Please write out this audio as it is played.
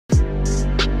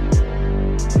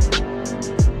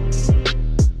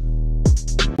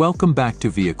Welcome back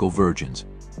to Vehicle Virgins.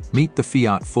 Meet the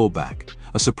Fiat Fullback,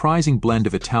 a surprising blend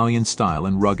of Italian style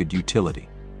and rugged utility.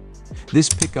 This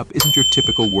pickup isn't your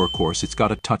typical workhorse, it's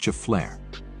got a touch of flair.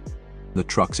 The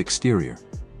truck's exterior.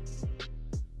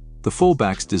 The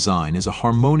Fullback's design is a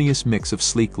harmonious mix of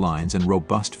sleek lines and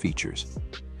robust features.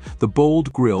 The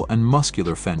bold grille and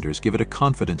muscular fenders give it a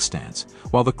confident stance,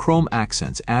 while the chrome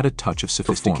accents add a touch of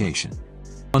sophistication.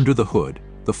 Under the hood,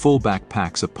 the Fullback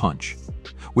packs a punch.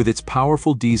 With its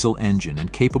powerful diesel engine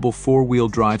and capable four-wheel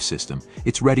drive system,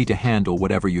 it's ready to handle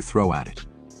whatever you throw at it.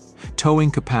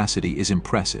 Towing capacity is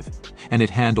impressive, and it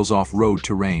handles off-road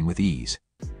terrain with ease.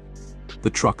 The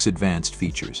truck's advanced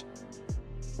features.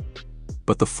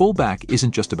 But the Fullback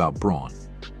isn't just about brawn.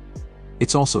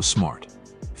 It's also smart.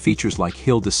 Features like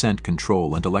hill descent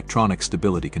control and electronic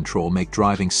stability control make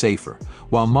driving safer,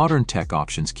 while modern tech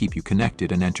options keep you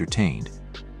connected and entertained.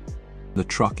 The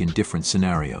truck in different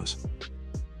scenarios.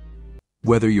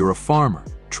 Whether you're a farmer,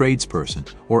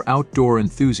 tradesperson, or outdoor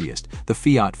enthusiast, the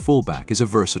Fiat Fullback is a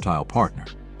versatile partner.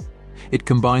 It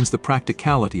combines the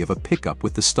practicality of a pickup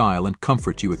with the style and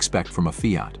comfort you expect from a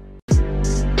Fiat.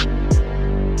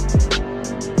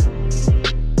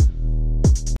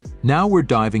 Now we're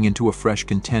diving into a fresh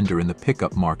contender in the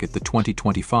pickup market, the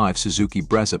 2025 Suzuki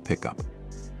Brezza pickup.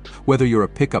 Whether you're a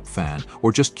pickup fan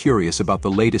or just curious about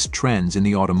the latest trends in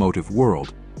the automotive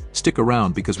world, stick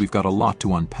around because we've got a lot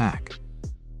to unpack.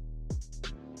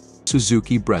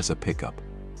 Suzuki Brezza pickup.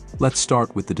 Let's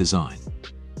start with the design.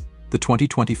 The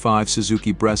 2025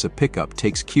 Suzuki Brezza pickup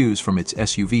takes cues from its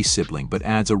SUV sibling but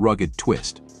adds a rugged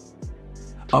twist.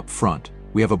 Up front,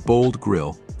 we have a bold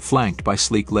grille, flanked by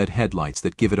sleek LED headlights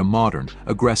that give it a modern,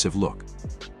 aggressive look.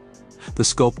 The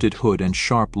sculpted hood and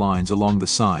sharp lines along the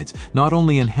sides not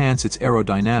only enhance its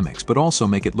aerodynamics but also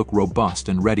make it look robust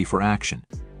and ready for action.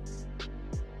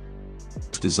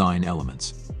 Design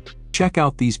elements. Check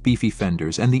out these beefy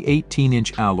fenders and the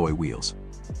 18-inch alloy wheels.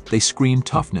 They scream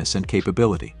toughness and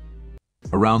capability.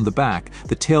 Around the back,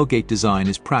 the tailgate design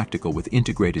is practical with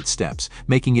integrated steps,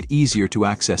 making it easier to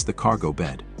access the cargo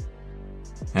bed.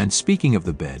 And speaking of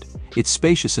the bed, it's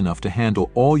spacious enough to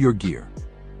handle all your gear,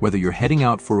 whether you're heading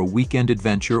out for a weekend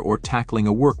adventure or tackling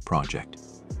a work project.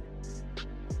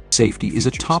 Safety is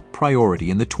a top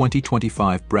priority in the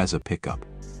 2025 Brezza pickup.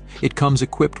 It comes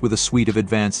equipped with a suite of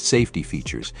advanced safety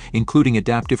features, including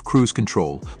adaptive cruise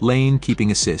control, lane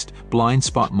keeping assist, blind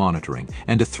spot monitoring,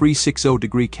 and a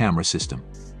 360-degree camera system.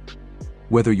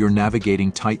 Whether you're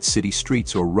navigating tight city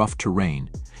streets or rough terrain,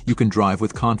 you can drive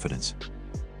with confidence.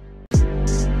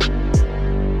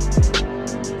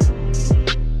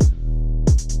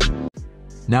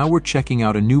 Now we're checking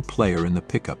out a new player in the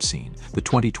pickup scene, the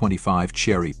 2025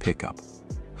 Chery pickup.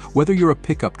 Whether you're a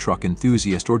pickup truck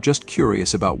enthusiast or just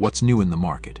curious about what's new in the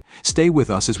market, stay with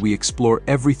us as we explore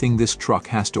everything this truck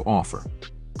has to offer,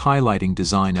 highlighting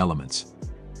design elements.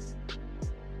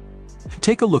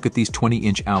 Take a look at these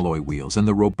 20-inch alloy wheels and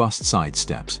the robust side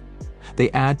steps.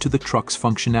 They add to the truck's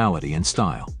functionality and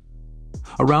style.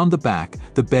 Around the back,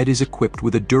 the bed is equipped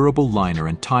with a durable liner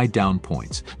and tie-down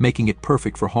points, making it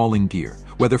perfect for hauling gear,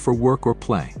 whether for work or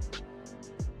play.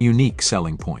 Unique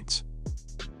selling points.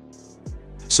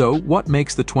 So, what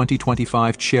makes the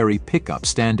 2025 Chery pickup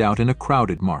stand out in a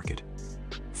crowded market?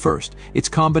 First, its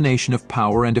combination of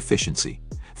power and efficiency,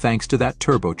 thanks to that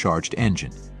turbocharged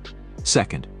engine.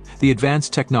 Second, the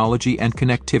advanced technology and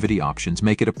connectivity options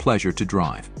make it a pleasure to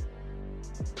drive.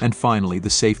 And finally, the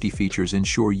safety features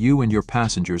ensure you and your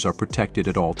passengers are protected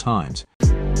at all times.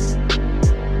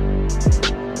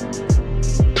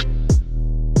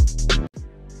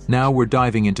 Now we're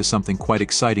diving into something quite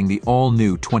exciting, the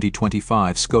all-new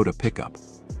 2025 Škoda pickup.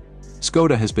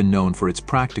 Škoda has been known for its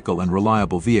practical and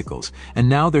reliable vehicles, and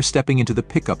now they're stepping into the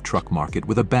pickup truck market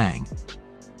with a bang.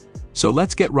 So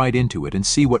let's get right into it and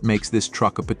see what makes this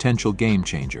truck a potential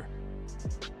game-changer.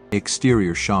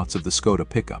 Exterior shots of the Škoda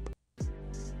pickup.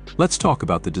 Let's talk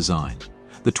about the design.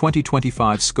 The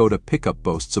 2025 Škoda pickup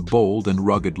boasts a bold and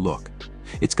rugged look.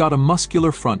 It's got a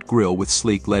muscular front grille with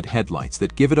sleek LED headlights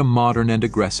that give it a modern and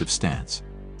aggressive stance.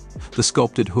 The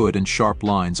sculpted hood and sharp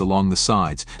lines along the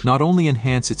sides not only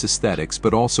enhance its aesthetics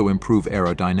but also improve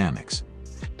aerodynamics.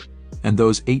 And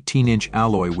those 18-inch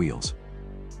alloy wheels.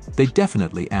 They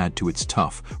definitely add to its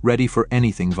tough,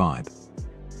 ready-for-anything vibe.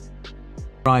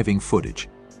 Driving footage.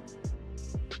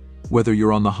 Whether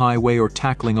you're on the highway or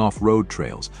tackling off-road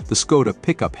trails, the Škoda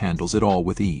pickup handles it all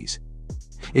with ease.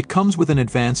 It comes with an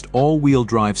advanced all-wheel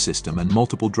drive system and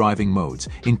multiple driving modes,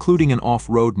 including an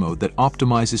off-road mode that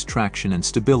optimizes traction and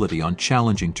stability on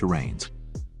challenging terrains.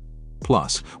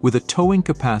 Plus, with a towing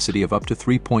capacity of up to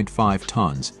 3.5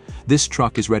 tons, this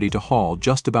truck is ready to haul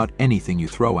just about anything you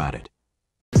throw at it.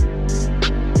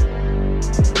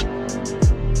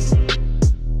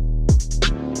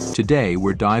 Today,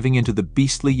 we're diving into the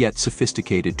beastly yet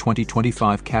sophisticated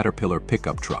 2025 Caterpillar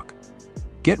pickup truck.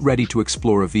 Get ready to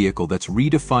explore a vehicle that's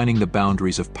redefining the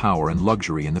boundaries of power and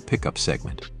luxury in the pickup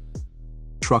segment.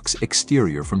 Truck's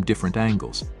exterior from different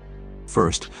angles.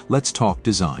 First, let's talk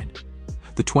design.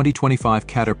 The 2025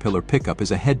 Caterpillar pickup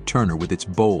is a head-turner with its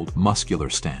bold, muscular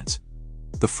stance.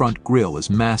 The front grille is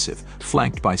massive,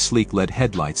 flanked by sleek LED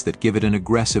headlights that give it an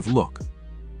aggressive look.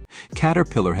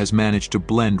 Caterpillar has managed to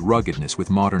blend ruggedness with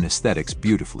modern aesthetics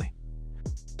beautifully.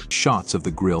 Shots of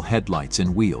the grille headlights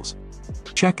and wheels.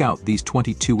 Check out these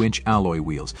 22-inch alloy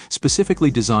wheels, specifically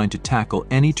designed to tackle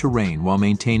any terrain while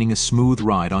maintaining a smooth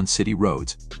ride on city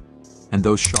roads. And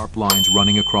those sharp lines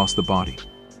running across the body.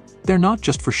 They're not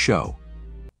just for show.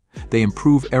 They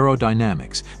improve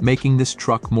aerodynamics, making this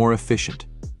truck more efficient.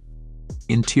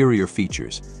 Interior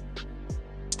features.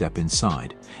 Step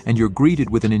inside, and you're greeted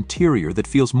with an interior that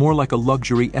feels more like a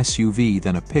luxury SUV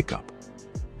than a pickup.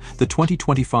 The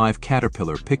 2025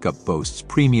 Caterpillar pickup boasts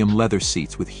premium leather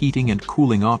seats with heating and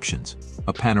cooling options,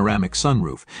 a panoramic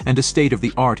sunroof, and a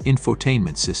state-of-the-art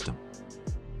infotainment system.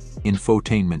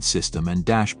 Infotainment system and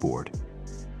dashboard.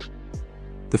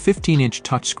 The 15-inch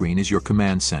touchscreen is your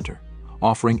command center,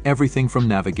 offering everything from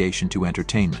navigation to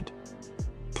entertainment.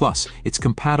 Plus, it's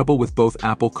compatible with both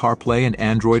Apple CarPlay and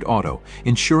Android Auto,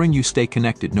 ensuring you stay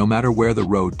connected no matter where the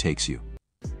road takes you.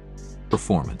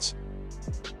 Performance.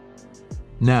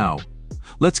 Now,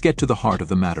 let's get to the heart of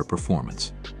the matter: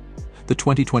 performance. The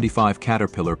 2025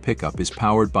 Caterpillar pickup is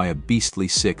powered by a beastly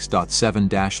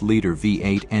 6.7-liter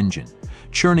V8 engine,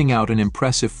 churning out an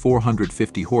impressive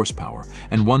 450 horsepower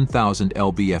and 1,000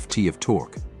 lb-ft of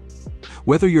torque.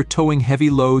 Whether you're towing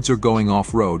heavy loads or going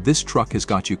off-road, this truck has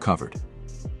got you covered.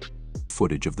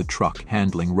 Footage of the truck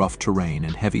handling rough terrain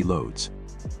and heavy loads.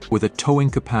 With a towing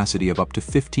capacity of up to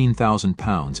 15,000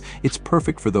 pounds, it's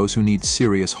perfect for those who need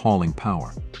serious hauling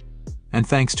power. And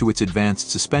thanks to its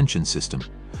advanced suspension system,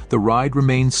 the ride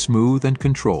remains smooth and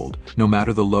controlled, no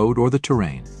matter the load or the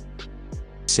terrain.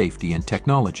 Safety and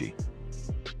technology.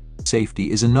 Safety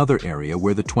is another area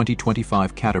where the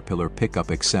 2025 Caterpillar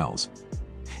pickup excels.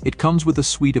 It comes with a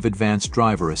suite of advanced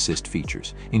driver assist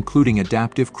features, including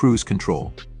adaptive cruise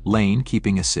control, lane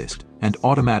keeping assist, and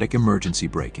automatic emergency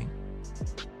braking.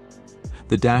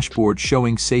 The dashboard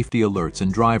showing safety alerts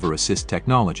and driver assist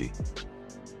technology.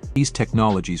 These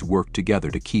technologies work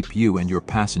together to keep you and your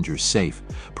passengers safe,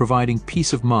 providing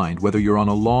peace of mind whether you're on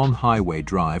a long highway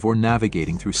drive or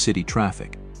navigating through city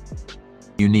traffic.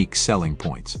 Unique selling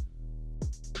points.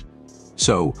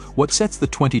 So, what sets the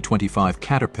 2025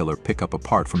 Caterpillar pickup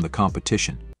apart from the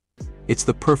competition? It's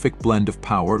the perfect blend of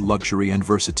power, luxury, and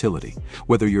versatility.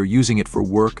 Whether you're using it for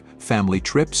work, family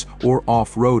trips, or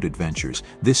off-road adventures,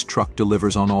 this truck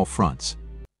delivers on all fronts.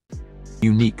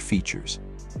 Unique features.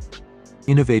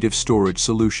 Innovative storage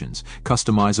solutions,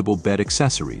 customizable bed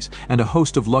accessories, and a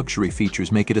host of luxury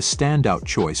features make it a standout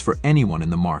choice for anyone in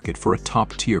the market for a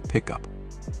top-tier pickup.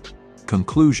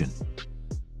 Conclusion.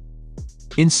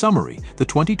 In summary, the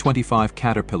 2025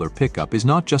 Caterpillar pickup is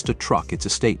not just a truck, it's a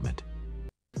statement.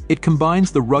 It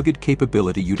combines the rugged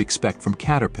capability you'd expect from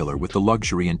Caterpillar with the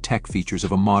luxury and tech features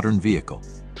of a modern vehicle.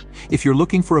 If you're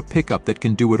looking for a pickup that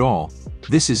can do it all,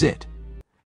 this is it.